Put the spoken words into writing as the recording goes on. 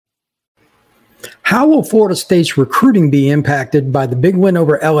How will Florida State's recruiting be impacted by the big win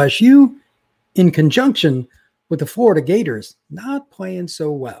over LSU in conjunction with the Florida Gators not playing so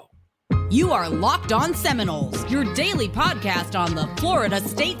well? You are Locked On Seminoles, your daily podcast on the Florida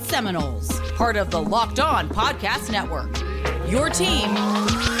State Seminoles, part of the Locked On Podcast Network. Your team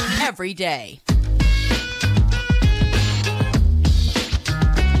every day.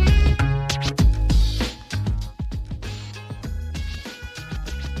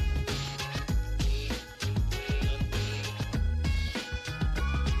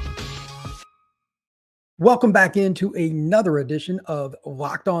 Welcome back into another edition of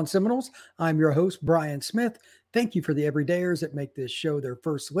Locked On Seminoles. I'm your host, Brian Smith. Thank you for the everydayers that make this show their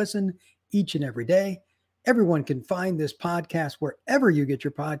first listen each and every day. Everyone can find this podcast wherever you get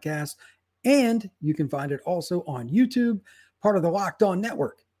your podcasts, and you can find it also on YouTube, part of the Locked On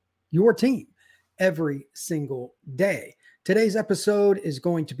Network, your team, every single day. Today's episode is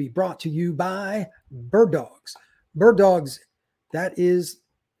going to be brought to you by Bird Dogs. Bird Dogs, that is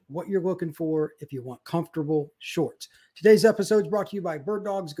what you're looking for if you want comfortable shorts. Today's episode is brought to you by Bird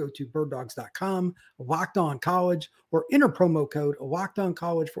Dogs. Go to birddogs.com, Locked On College, or enter promo code Locked On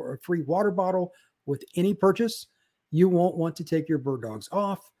College for a free water bottle with any purchase. You won't want to take your Bird Dogs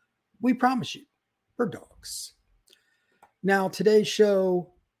off. We promise you. Bird Dogs. Now, today's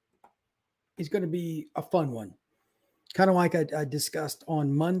show is going to be a fun one. Kind of like I discussed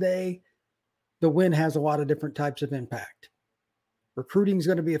on Monday, the win has a lot of different types of impact. Recruiting is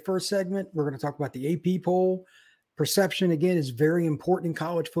going to be a first segment. We're going to talk about the AP poll. Perception, again, is very important in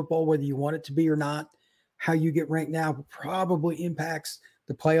college football, whether you want it to be or not. How you get ranked now probably impacts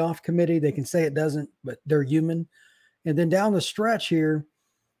the playoff committee. They can say it doesn't, but they're human. And then down the stretch here,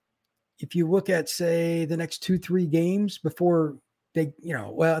 if you look at, say, the next 2-3 games before they,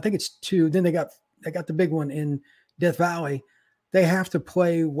 I think it's 2. Then they got the big one in Death Valley. They have to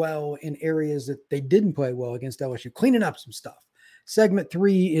play well in areas that they didn't play well against LSU, cleaning up some stuff. Segment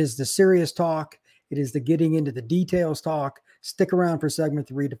 3 is the serious talk. It is the getting into the details talk. Stick around for segment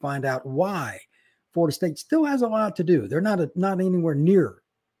 3 to find out why Florida State still has a lot to do. They're not anywhere near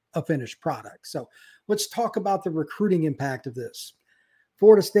a finished product. So let's talk about the recruiting impact of this.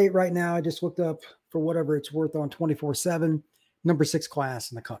 Florida State right now, I just looked up for whatever it's worth on 24/7, number 6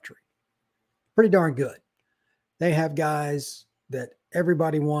 class in the country. Pretty darn good. They have guys that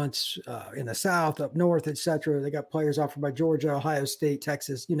everybody wants in the South, up north, etc. They got players offered by Georgia, Ohio State,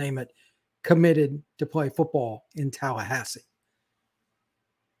 Texas, you name it, committed to play football in Tallahassee.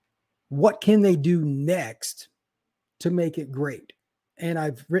 What can they do next to make it great? And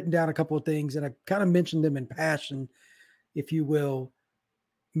I've written down a couple of things, and I've kind of mentioned them in passion, if you will,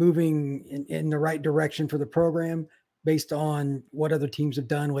 moving in the right direction for the program based on what other teams have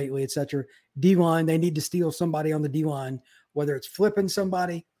done lately, etc. D-line, they need to steal somebody on the D-line, whether it's flipping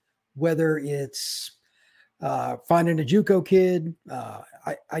somebody, whether it's finding a JUCO kid.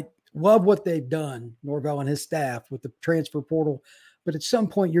 I love what they've done, Norvell and his staff, with the transfer portal. But at some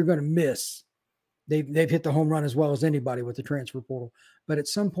point, you're going to miss. They've hit the home run as well as anybody with the transfer portal. But at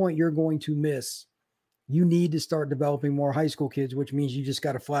some point, you're going to miss. You need to start developing more high school kids, which means you just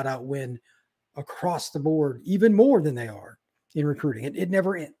got to flat out win across the board, even more than they are in recruiting. It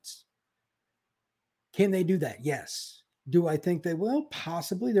never ends. Can they do that? Yes. Do I think they will?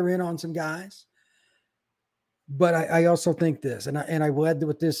 Possibly. They're in on some guys. But I also think this, and I led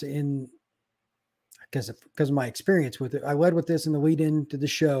with this in because of my experience with it. I led with this in the lead into the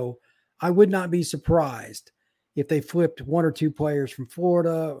show. I would not be surprised if they flipped 1 or 2 players from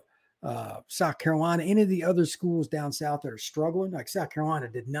Florida, South Carolina, any of the other schools down south that are struggling. Like South Carolina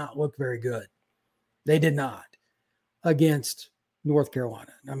did not look very good. They did not against North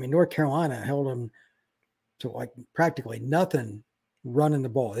Carolina. I mean, North Carolina held them to like practically nothing running the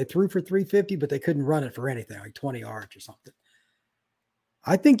ball. They threw for 350, but they couldn't run it for anything, like 20 yards or something.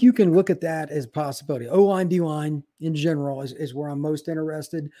 I think you can look at that as a possibility. O-line, D-line in general is where I'm most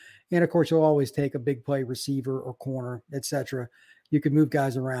interested. And, of course, you'll always take a big play receiver or corner, etc. You can move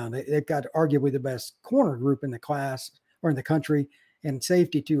guys around. They've got arguably the best corner group in the class or in the country, and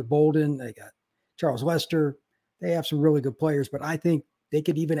safety too. Bolden, they got Charles Lester. They have some really good players, but I think they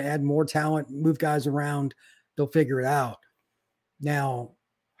could even add more talent, move guys around. They'll figure it out. Now,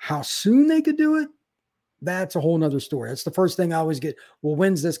 how soon they could do it, that's a whole nother story. That's the first thing I always get. Well,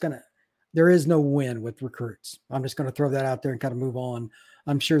 when's this going to – there is no win with recruits. I'm just going to throw that out there and kind of move on.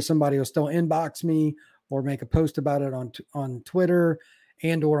 I'm sure somebody will still inbox me or make a post about it on Twitter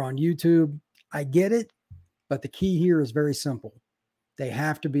and or on YouTube. I get it, but the key here is very simple. They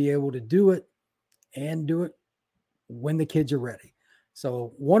have to be able to do it and do it when the kids are ready.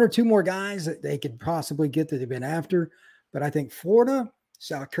 So 1 or 2 more guys that they could possibly get that they've been after. But I think Florida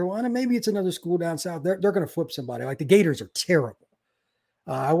South Carolina, maybe it's another school down south. They're going to flip somebody. Like the Gators are terrible.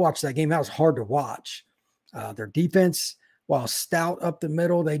 I watched that game. That was hard to watch. Their defense, while stout up the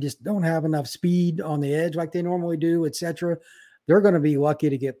middle, they just don't have enough speed on the edge like they normally do, etc. They're going to be lucky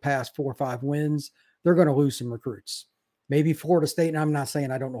to get past 4 or 5 wins. They're going to lose some recruits. Maybe Florida State, and I'm not saying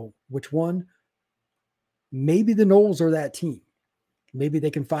I don't know which one. Maybe the Noles are that team. Maybe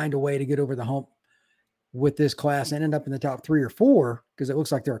they can find a way to get over the hump with this class and end up in the top 3 or 4 because it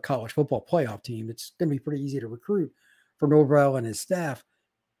looks like they're a college football playoff team. It's going to be pretty easy to recruit for Norvell and his staff.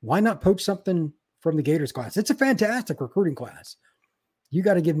 Why not poach something from the Gators class? It's a fantastic recruiting class. You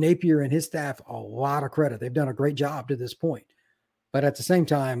got to give Napier and his staff a lot of credit. They've done a great job to this point. But at the same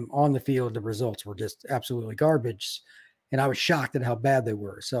time, on the field, the results were just absolutely garbage. And I was shocked at how bad they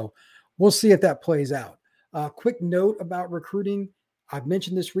were. So we'll see if that plays out. Quick note about recruiting. I've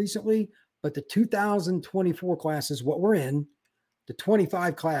mentioned this recently, but the 2024 class is what we're in. The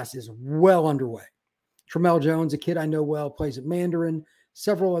 25 class is well underway. Tramel Jones, a kid I know well, plays at Mandarin.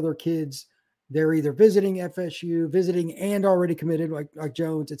 Several other kids, they're either visiting FSU, visiting and already committed like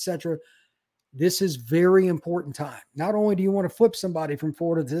Jones, etc. This is very important time. Not only do you want to flip somebody from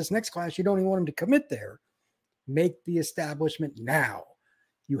Florida to this next class, you don't even want them to commit there. Make the establishment now.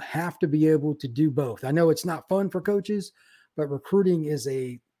 You have to be able to do both. I know it's not fun for coaches, but recruiting is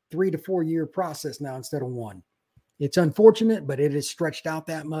a 3 to 4 year process now instead of 1. It's unfortunate, but it is stretched out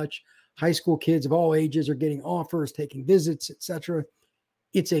that much. High school kids of all ages are getting offers, taking visits, etc.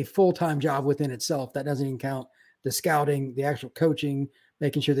 It's a full-time job within itself. That doesn't even count the scouting, the actual coaching,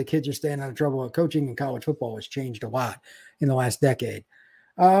 making sure the kids are staying out of trouble. Coaching in college football has changed a lot in the last decade.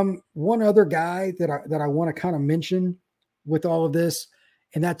 One other guy that I want to kind of mention with all of this,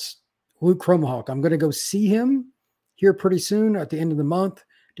 and that's Luke Kromahawk. I'm going to go see him here pretty soon at the end of the month.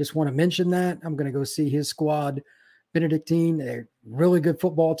 Just want to mention that. I'm going to go see his squad, Benedictine, a really good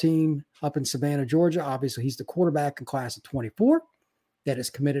football team up in Savannah, Georgia. Obviously, he's the quarterback in class of 24 that is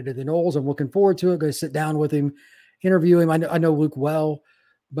committed to the Noles. I'm looking forward to it. Going to sit down with him, interview him. I know Luke well,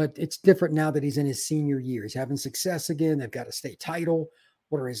 but it's different now that he's in his senior year. He's having success again. They've got a state title.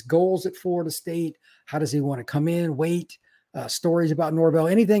 What are his goals at Florida State? How does he want to come in, wait? Stories about Norvell,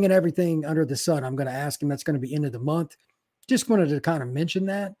 anything and everything under the sun. I'm going to ask him. That's going to be end of the month. Just wanted to kind of mention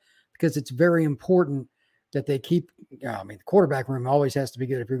that because it's very important that they keep, the quarterback room always has to be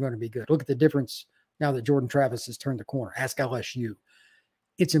good if you're going to be good. Look at the difference now that Jordan Travis has turned the corner. Ask LSU.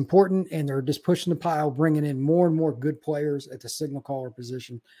 It's important, and they're just pushing the pile, bringing in more and more good players at the signal caller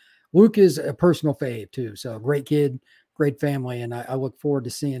position. Luke is a personal fave, too. So, great kid, great family, and I look forward to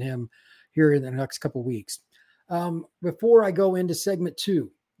seeing him here in the next couple of weeks. Before I go into segment 2,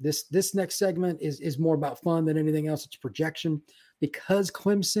 this next segment is more about fun than anything else. It's projection. Because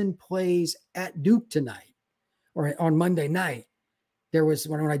Clemson plays at Duke tonight or on Monday night, there was,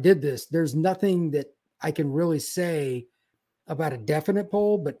 when I did this, there's nothing that I can really say about a definite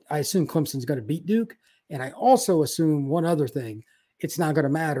poll, but I assume Clemson's going to beat Duke. And I also assume one other thing, it's not going to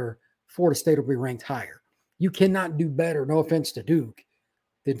matter. Florida State will be ranked higher. You cannot do better, no offense to Duke,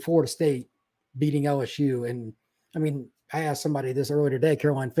 than Florida State beating LSU. And I asked somebody this earlier today,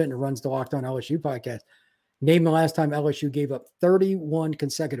 Caroline Fenton, who runs the Locked On LSU podcast, name the last time LSU gave up 31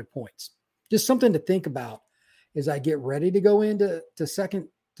 consecutive points. Just something to think about as I get ready to go into this second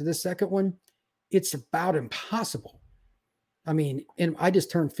one. It's about impossible. And I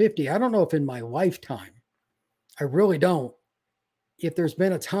just turned 50. I don't know if in my lifetime, I really don't, if there's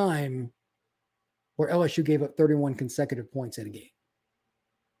been a time where LSU gave up 31 consecutive points in a game.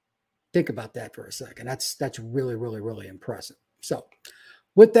 Think about that for a second. That's really, really, really impressive. So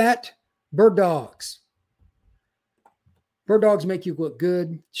with that, Bird Dogs. Bird Dogs make you look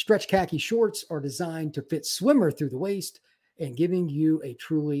good. Stretch khaki shorts are designed to fit swimmer through the waist and giving you a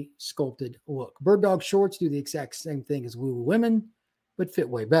truly sculpted look. Bird Dog shorts do the exact same thing as Lululemon, but fit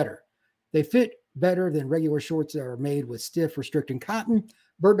way better. They fit better than regular shorts that are made with stiff, restricting cotton.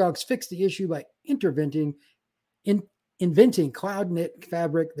 Bird Dogs fix the issue by inventing cloud knit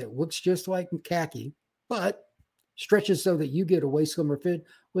fabric that looks just like khaki, but stretches so that you get a way slimmer fit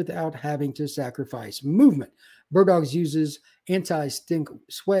without having to sacrifice movement. Bird Dogs uses anti-stink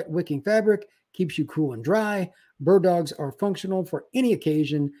sweat wicking fabric, keeps you cool and dry. Bird Dogs are functional for any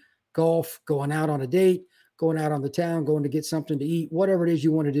occasion: golf, going out on a date, going out on the town, going to get something to eat, whatever it is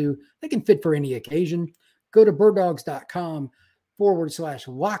you want to do. They can fit for any occasion. Go to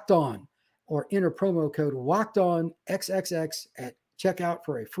birddogs.com/locked-on or enter promo code LOCKEDONXXX at checkout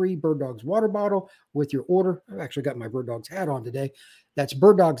for a free Bird Dogs water bottle with your order. I've actually got my Bird Dogs hat on today. That's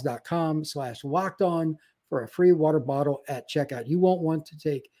birddogs.com/locked-on for a free water bottle at checkout. You won't want to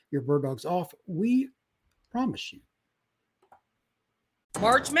take your Bird Dogs off. We promise you.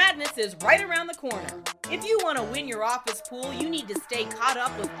 March Madness is right around the corner. If you want to win your office pool, you need to stay caught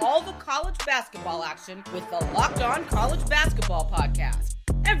up with all the college basketball action with the Locked On College Basketball Podcast.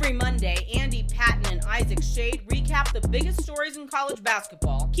 Every Monday, Andy Patton and Isaac Shade recap the biggest stories in college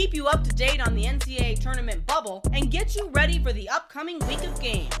basketball, keep you up to date on the NCAA tournament bubble, and get you ready for the upcoming week of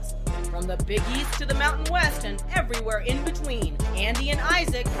games. From the Big East to the Mountain West and everywhere in between, Andy and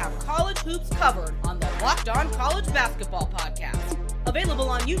Isaac have college hoops covered on the Locked On College Basketball Podcast. Available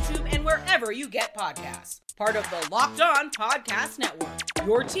on YouTube and wherever you get podcasts. Part of the Locked On Podcast Network.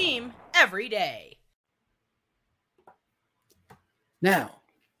 Your team every day. Now,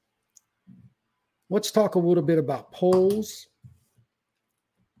 let's talk a little bit about polls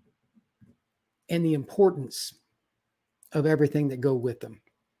and the importance of everything that go with them.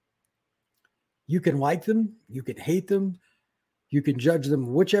 You can like them, you can hate them, you can judge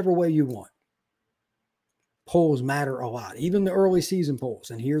them whichever way you want. Polls matter a lot, even the early season polls,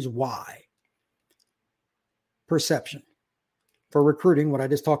 and here's why. Perception. For recruiting, what I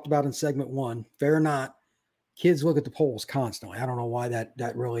just talked about in segment 1, fair or not, kids look at the polls constantly. I don't know why that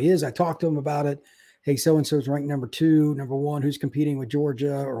really is. I talked to them about it. Hey, so-and-so's ranked number 2, number 1, who's competing with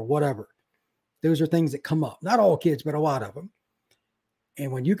Georgia or whatever. Those are things that come up. Not all kids, but a lot of them.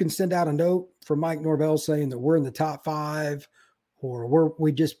 And when you can send out a note from Mike Norvell saying that we're in the top 5 or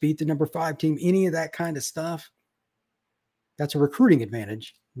we just beat the number 5 team, any of that kind of stuff, that's a recruiting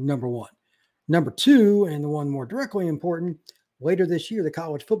advantage, number 1. Number 2, and the one more directly important, later this year, the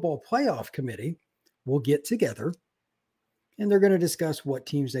College Football Playoff Committee will get together and they're going to discuss what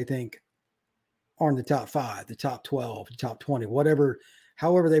teams they think are in the top 5, the top 12, the top 20, whatever,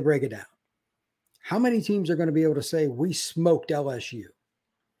 however they break it down. How many teams are going to be able to say, we smoked LSU?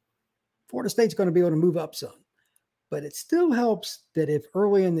 Florida State's going to be able to move up some. But it still helps that if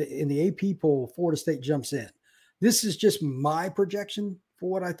early in the AP poll, Florida State jumps in. This is just my projection for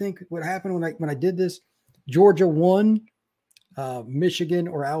what I think would happen when I did this. Georgia 1, Michigan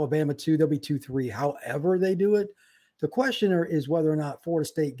or Alabama 2, they'll be 2-3, however they do it. The question is whether or not Florida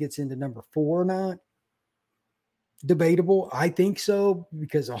State gets into number 4 or not. Debatable. I think so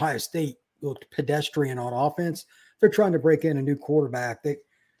because Ohio State looked pedestrian on offense. They're trying to break in a new quarterback.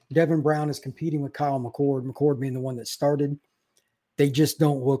 Devin Brown is competing with Kyle McCord being the one that started. They just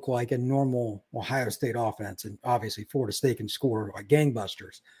don't look like a normal Ohio State offense. And obviously Florida State can score like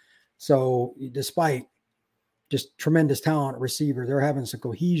gangbusters. So despite just tremendous talent at receiver, they're having some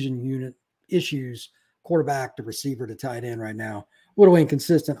cohesion unit issues, quarterback to receiver to tight end right now. A little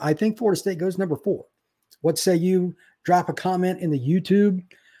inconsistent. I think Florida State goes number 4. What say you? Drop a comment in the YouTube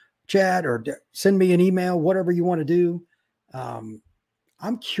chat or send me an email, whatever you want to do.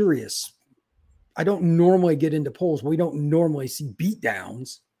 I'm curious. I don't normally get into polls. We don't normally see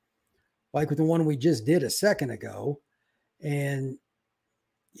beatdowns like with the one we just did a second ago. And,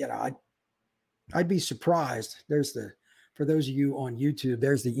 I'd be surprised. For those of you on YouTube,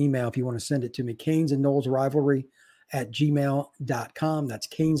 there's the email if you want to send it to me, Canes and Knowles Rivalry at gmail.com. That's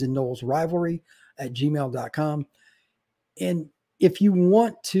Canes and Knowles Rivalry at gmail.com. And if you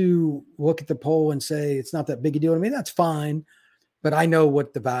want to look at the poll and say it's not that big a deal to me, that's fine. But I know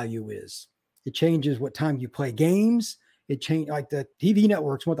what the value is. It changes what time you play games. It changed, like the TV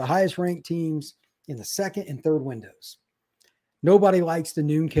networks want the highest ranked teams in the second and third windows. Nobody likes the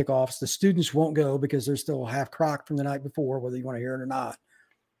noon kickoffs. The students won't go because they're still half crocked from the night before, whether you want to hear it or not.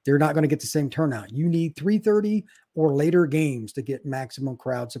 They're not going to get the same turnout. You need 3:30 or later games to get maximum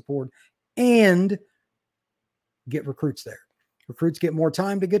crowd support and get recruits there. Recruits get more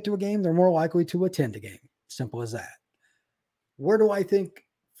time to get to a game. They're more likely to attend a game. Simple as that. Where do I think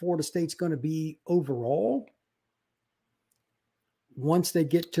Florida State's going to be overall? Once they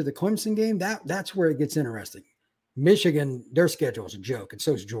get to the Clemson game, that's where it gets interesting. Michigan, their schedule is a joke, and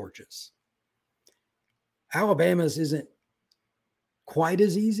so is Georgia's. Alabama's isn't quite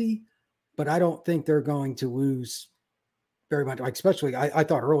as easy, but I don't think they're going to lose very much. Like, especially, I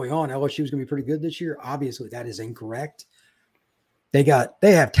thought early on LSU was going to be pretty good this year. Obviously, that is incorrect. They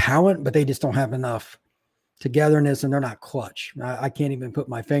have talent, but they just don't have enough togetherness, and they're not clutch. I can't even put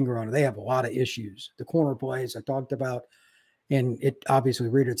my finger on it. They have a lot of issues. The corner plays I talked about, and it obviously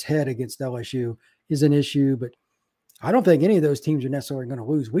reared its head against LSU is an issue, but I don't think any of those teams are necessarily going to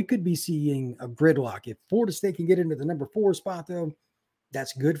lose. We could be seeing a gridlock. If Florida State can get into the number 4 spot, though,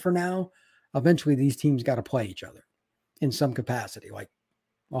 that's good for now. Eventually, these teams got to play each other in some capacity. Like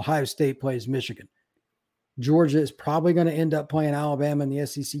Ohio State plays Michigan. Georgia is probably going to end up playing Alabama in the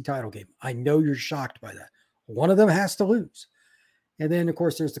SEC title game. I know you're shocked by that. One of them has to lose. And then, of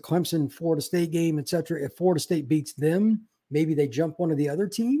course, there's the Clemson, Florida State game, etc. If Florida State beats them, maybe they jump one of the other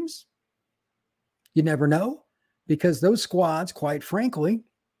teams. You never know, because those squads, quite frankly,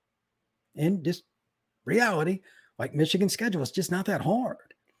 and just reality, like Michigan's schedule, is just not that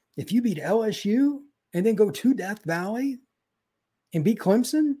hard. If you beat LSU and then go to Death Valley and beat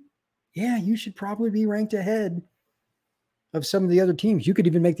Clemson, yeah, you should probably be ranked ahead of some of the other teams. You could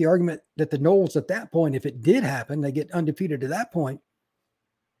even make the argument that the Noles at that point, if it did happen, they get undefeated to that point,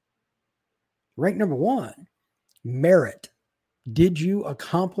 ranked number one. Merit. Did you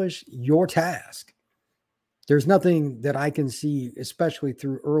accomplish your task? There's nothing that I can see, especially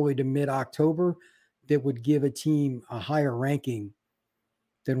through early to mid-October, that would give a team a higher ranking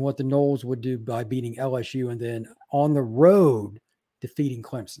than what the Noles would do by beating LSU and then on the road defeating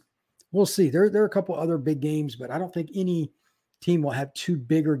Clemson. We'll see. There are a couple other big games, but I don't think any team will have two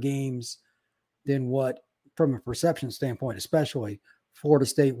bigger games than what, from a perception standpoint, especially Florida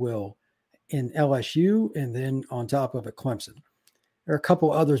State will in LSU, and then on top of it, Clemson. There are a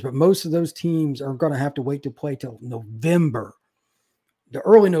couple others, but most of those teams are going to have to wait to play till November. The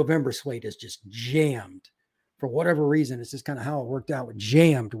early November slate is just jammed. For whatever reason, it's just kind of how it worked out,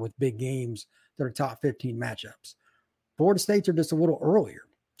 jammed with big games that are top 15 matchups. Florida States are just a little earlier.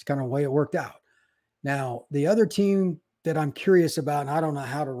 It's kind of the way it worked out. Now, the other team that I'm curious about, and I don't know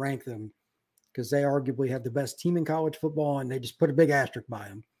how to rank them because they arguably have the best team in college football, and they just put a big asterisk by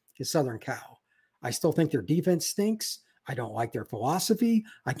them, is Southern Cal. I still think their defense stinks. I don't like their philosophy.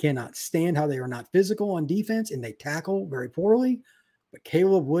 I cannot stand how they are not physical on defense, and they tackle very poorly. But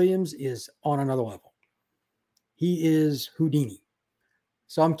Caleb Williams is on another level. He is Houdini.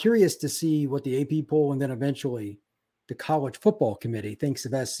 So I'm curious to see what the AP poll and then eventually the College Football Committee thinks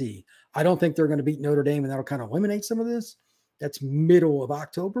of SC. I don't think they're going to beat Notre Dame, and that'll kind of eliminate some of this. That's middle of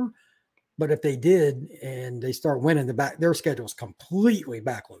October. But if they did and they start winning, their schedule is completely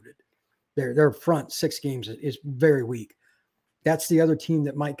backloaded. Their front 6 games is very weak. That's the other team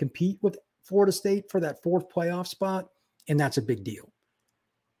that might compete with Florida State for that 4th playoff spot, and that's a big deal.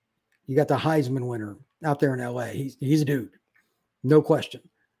 You got the Heisman winner out there in LA. He's a dude, no question.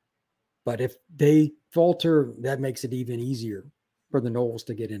 But if they falter, that makes it even easier for the Noles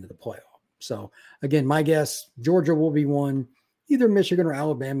to get into the playoff. So, again, my guess, Georgia will be 1. Either Michigan or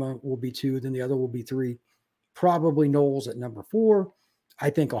Alabama will be 2. Then the other will be 3. Probably Noles at number 4. I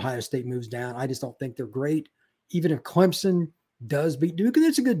think Ohio State moves down. I just don't think they're great. Even if Clemson does beat Duke, and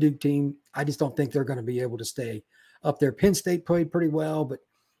it's a good Duke team, I just don't think they're going to be able to stay up there. Penn State played pretty well, but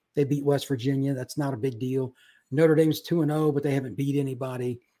they beat West Virginia. That's not a big deal. Notre Dame's 2-0, but they haven't beat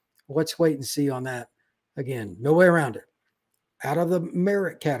anybody. Let's wait and see on that. Again, no way around it. Out of the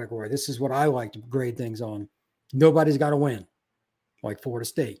merit category, this is what I like to grade things on. Nobody's got to win, like Florida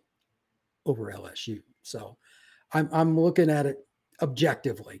State over LSU. So I'm looking at it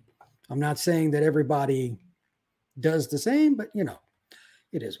objectively. I'm not saying that everybody does the same, but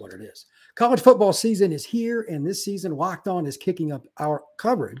it is what it is. College football season is here, and this season Locked On is kicking up our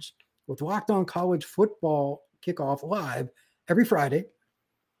coverage with Locked On College Football Kickoff live every Friday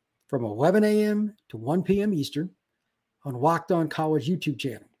from 11 a.m. to 1 p.m. Eastern on Locked On College YouTube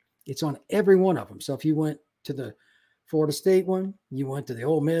channel. It's on every one of them. So if you went to the Florida State one, you went to the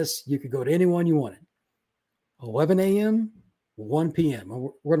Ole Miss, you could go to any one you wanted. 11 a.m., 1 p.m. And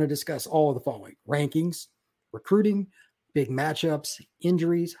we're going to discuss all of the following: rankings, recruiting, big matchups,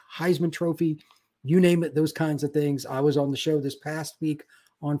 injuries, Heisman Trophy, you name it, those kinds of things. I was on the show this past week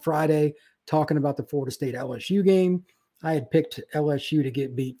on Friday talking about the Florida State LSU game. I had picked LSU to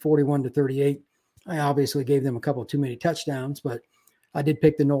get beat 41-38. I obviously gave them a couple of too many touchdowns, but I did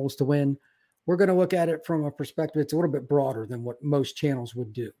pick the Noles to win. We're going to look at it from a perspective it's a little bit broader than what most channels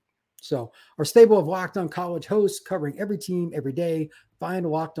would do. So our stable of Locked On College hosts covering every team every day. Find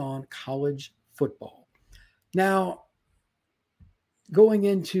Locked On College Football. Now, going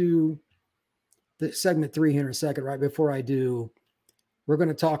into the segment 3 here in a second, right before I do, we're going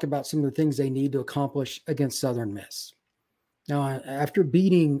to talk about some of the things they need to accomplish against Southern Miss. Now, after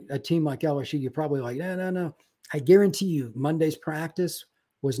beating a team like LSU, you're probably like, no. I guarantee you Monday's practice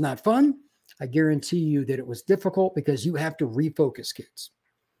was not fun. I guarantee you that it was difficult because you have to refocus kids.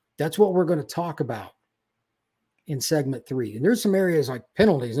 That's what we're going to talk about in segment 3. And there's some areas like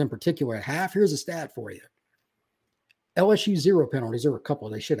penalties in particular at half. Here's a stat for you. LSU 0 penalties. There were a couple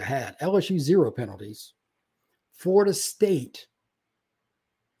they should have had. LSU 0 penalties. Florida State,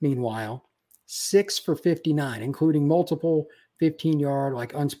 meanwhile, 6 for 59, including multiple 15-yard,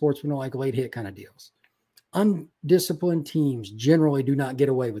 like unsportsmanlike late hit kind of deals. Undisciplined teams generally do not get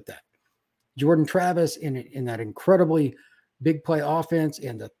away with that. Jordan Travis in that incredibly big play offense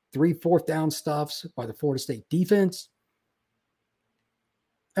and the 3 4th down stuffs by the Florida State defense.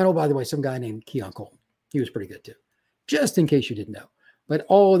 And oh, by the way, some guy named Keon Cole. He was pretty good too, just in case you didn't know. But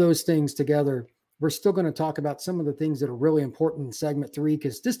all of those things together we're still going to talk about some of the things that are really important in segment 3,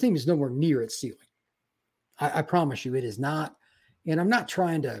 because this team is nowhere near its ceiling. I promise you it is not. And I'm not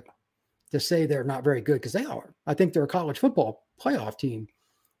trying to say they're not very good, because they are. I think they're a college football playoff team.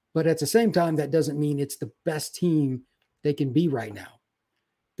 But at the same time, that doesn't mean it's the best team they can be right now.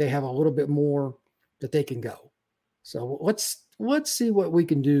 They have a little bit more that they can go. So let's see what we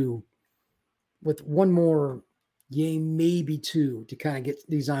can do with one more game, maybe 2, to kind of get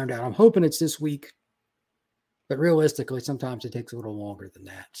these ironed out. I'm hoping it's this week, but realistically, sometimes it takes a little longer than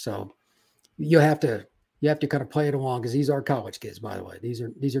that. So you have to kind of play it along, because these are college kids, by the way.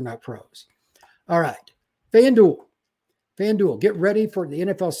 These are not pros. All right, FanDuel, get ready for the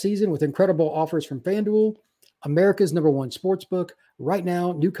NFL season with incredible offers from FanDuel, America's #1 sportsbook. Right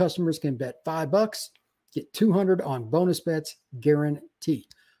now, new customers can bet $5, get $200 on bonus bets guaranteed.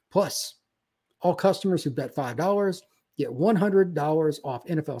 Plus, all customers who bet $5 get $100 off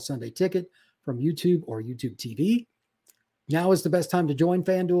NFL Sunday Ticket from YouTube or YouTube TV. Now is the best time to join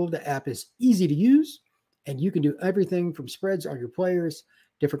FanDuel. The app is easy to use, and you can do everything from spreads on your players,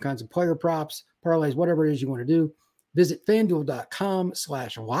 different kinds of player props, parlays, whatever it is you want to do. Visit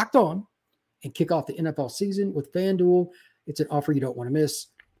FanDuel.com/lockedon and kick off the NFL season with FanDuel. It's an offer you don't want to miss.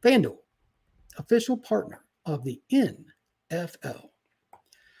 FanDuel, official partner of the NFL.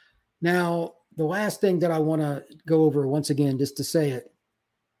 Now, the last thing that I want to go over once again, just to say it,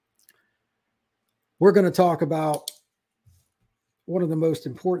 we're going to talk about one of the most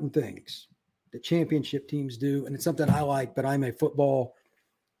important things that championship teams do, and it's something I like, but I'm a football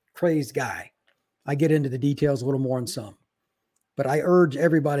crazed guy. I get into the details a little more in some, but I urge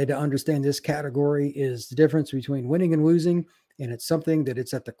everybody to understand this category is the difference between winning and losing, and it's something that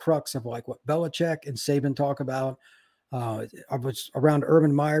it's at the crux of like what Belichick and Saban talk about. I was around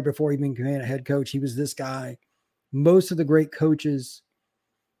Urban Meyer before he became a head coach. He was this guy. Most of the great coaches,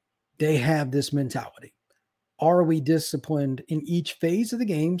 they have this mentality. Are we disciplined in each phase of the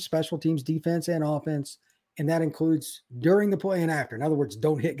game, special teams, defense, and offense? And that includes during the play and after. In other words,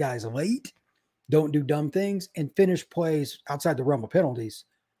 don't hit guys late, don't do dumb things, and finish plays outside the realm of penalties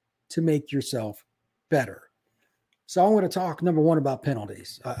to make yourself better. So I want to talk, number one, about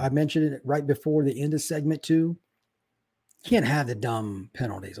penalties. I mentioned it right before the end of segment 2. Can't have the dumb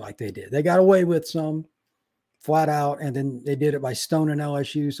penalties like they did. They got away with some flat out, and then they did it by stoning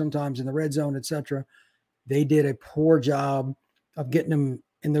LSU, sometimes in the red zone, etc. They did a poor job of getting them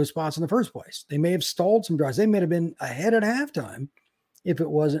in those spots in the first place. They may have stalled some drives. They may have been ahead at halftime if it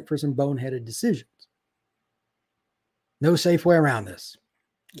wasn't for some boneheaded decisions. No safe way around this.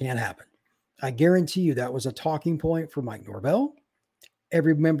 Can't happen. I guarantee you that was a talking point for Mike Norvell,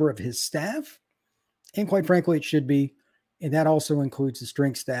 every member of his staff, and quite frankly, it should be. And that also includes the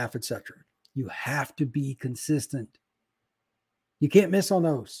strength staff, etc. You have to be consistent. You can't miss on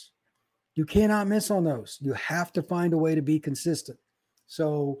those. You cannot miss on those. You have to find a way to be consistent.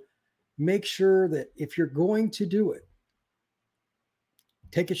 So make sure that if you're going to do it,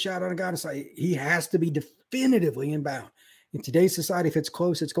 take a shot on a guy and say he has to be definitively inbound. In today's society, if it's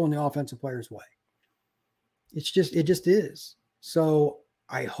close, it's going the offensive player's way. It just is. So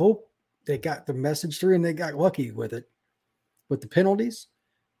I hope they got the message through and they got lucky with it. With the penalties,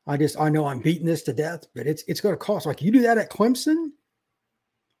 I know I'm beating this to death, but it's going to cost. Like you do that at Clemson,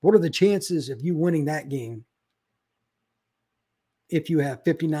 what are the chances of you winning that game if you have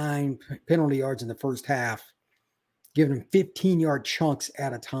 59 penalty yards in the first half, giving them 15-yard chunks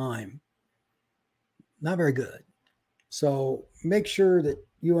at a time? Not very good. So make sure that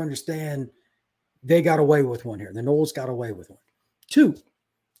you understand they got away with one here. The Noles got away with one. 2,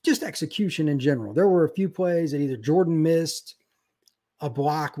 just execution in general. There were a few plays that either Jordan missed, a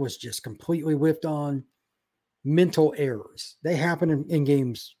block was just completely whiffed on. Mental errors. They happen in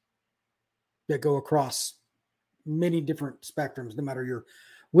games that go across many different spectrums, no matter your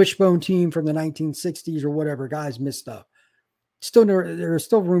wishbone team from the 1960s or whatever. Guys miss stuff. There's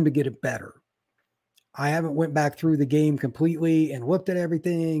still room to get it better. I haven't went back through the game completely and looked at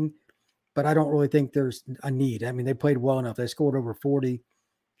everything, but I don't really think there's a need. I mean, they played well enough. They scored over 40.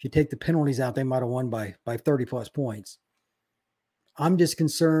 If you take the penalties out, they might have won by 30 plus points. I'm just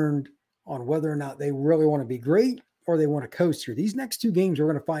concerned on whether or not they really want to be great or they want to coast through. These next 2 games, we're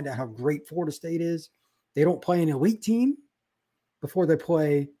going to find out how great Florida State is. They don't play an elite team before they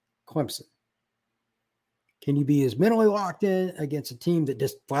play Clemson. Can you be as mentally locked in against a team that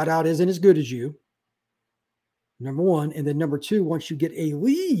just flat out isn't as good as you? Number one. And then number 2, once you get a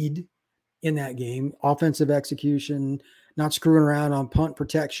lead in that game, offensive execution, not screwing around on punt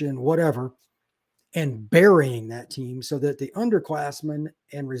protection, whatever, and burying that team so that the underclassmen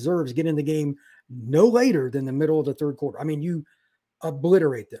and reserves get in the game no later than the middle of the third quarter. I mean, you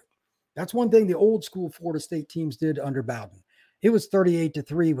obliterate them. That's one thing the old school Florida State teams did under Bowden. It was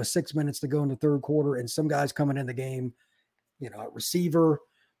 38-3 with 6 minutes to go in the third quarter, and some guys coming in the game, a receiver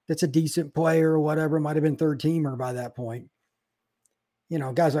that's a decent player or whatever, might have been third teamer by that point.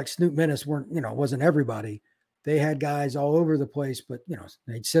 Guys like Snoop Menace wasn't everybody. They had guys all over the place, but,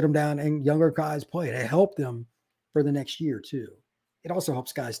 they'd sit them down and younger guys play. It helped them for the next year, too. It also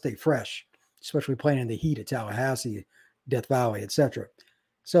helps guys stay fresh, especially playing in the heat of Tallahassee, Death Valley, etc.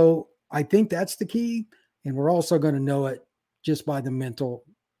 So I think that's the key. And we're also going to know it just by the mental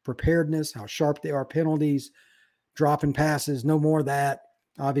preparedness, how sharp they are, penalties, dropping passes, no more of that.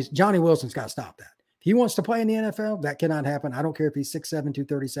 Obviously, Johnny Wilson's got to stop that. If he wants to play in the NFL, that cannot happen. I don't care if he's 6'7",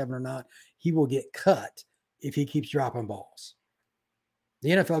 237 or not. He will get cut if he keeps dropping balls. The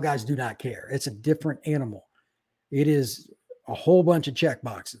NFL guys do not care. It's a different animal. It is a whole bunch of check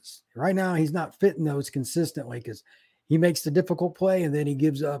boxes. Right now, he's not fitting those consistently because he makes the difficult play and then he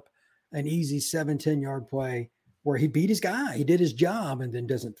gives up an easy 7-10-yard play where he beat his guy. He did his job and then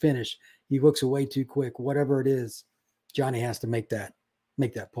doesn't finish. He looks away too quick. Whatever it is, Johnny has to make that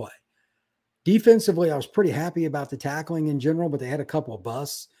play. Defensively, I was pretty happy about the tackling in general, but they had a couple of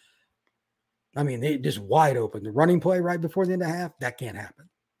busts. I mean, they just wide open. The running play right before the end of half, that can't happen.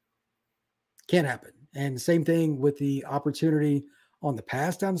 Can't happen. And the same thing with the opportunity on the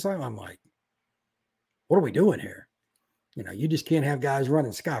pass down the sideline. I'm like, what are we doing here? You just can't have guys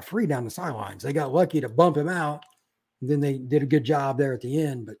running scot-free down the sidelines. They got lucky to bump him out, and then they did a good job there at the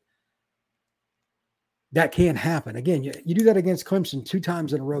end, but that can't happen. Again, you do that against Clemson 2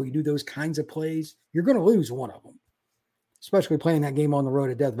 times in a row. You do those kinds of plays, you're going to lose one of them, especially playing that game on the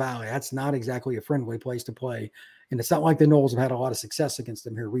road at Death Valley. That's not exactly a friendly place to play, and it's not like the Noles have had a lot of success against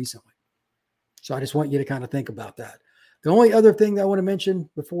them here recently. So I just want you to kind of think about that. The only other thing that I want to mention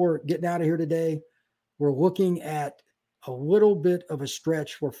before getting out of here today, we're looking at a little bit of a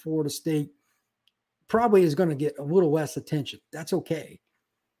stretch where Florida State probably is going to get a little less attention. That's okay.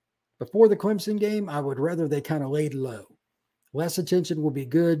 Before the Clemson game, I would rather they kind of laid low. Less attention will be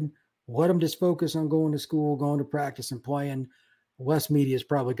good. Let them just focus on going to school, going to practice, and playing. Less media is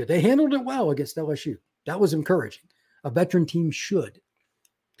probably good. They handled it well against LSU. That was encouraging. A veteran team should.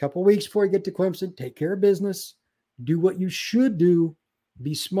 A couple of weeks before you get to Clemson, take care of business. Do what you should do.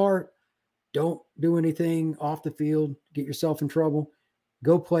 Be smart. Don't do anything off the field. Get yourself in trouble.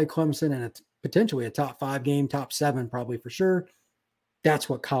 Go play Clemson in potentially a top 5 game, top 7 probably for sure. That's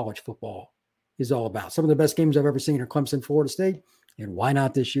what college football is all about. Some of the best games I've ever seen are Clemson, Florida State, and why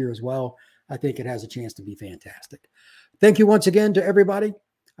not this year as well? I think it has a chance to be fantastic. Thank you once again to everybody.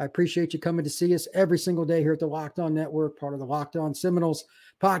 I appreciate you coming to see us every single day here at the Locked On Network. Part of the Locked On Seminoles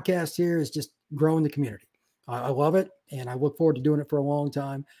podcast here is just growing the community. I love it, and I look forward to doing it for a long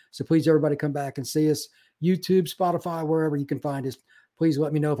time. So please, everybody, come back and see us. YouTube, Spotify, wherever you can find us. Please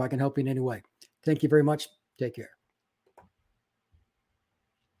let me know if I can help you in any way. Thank you very much. Take care.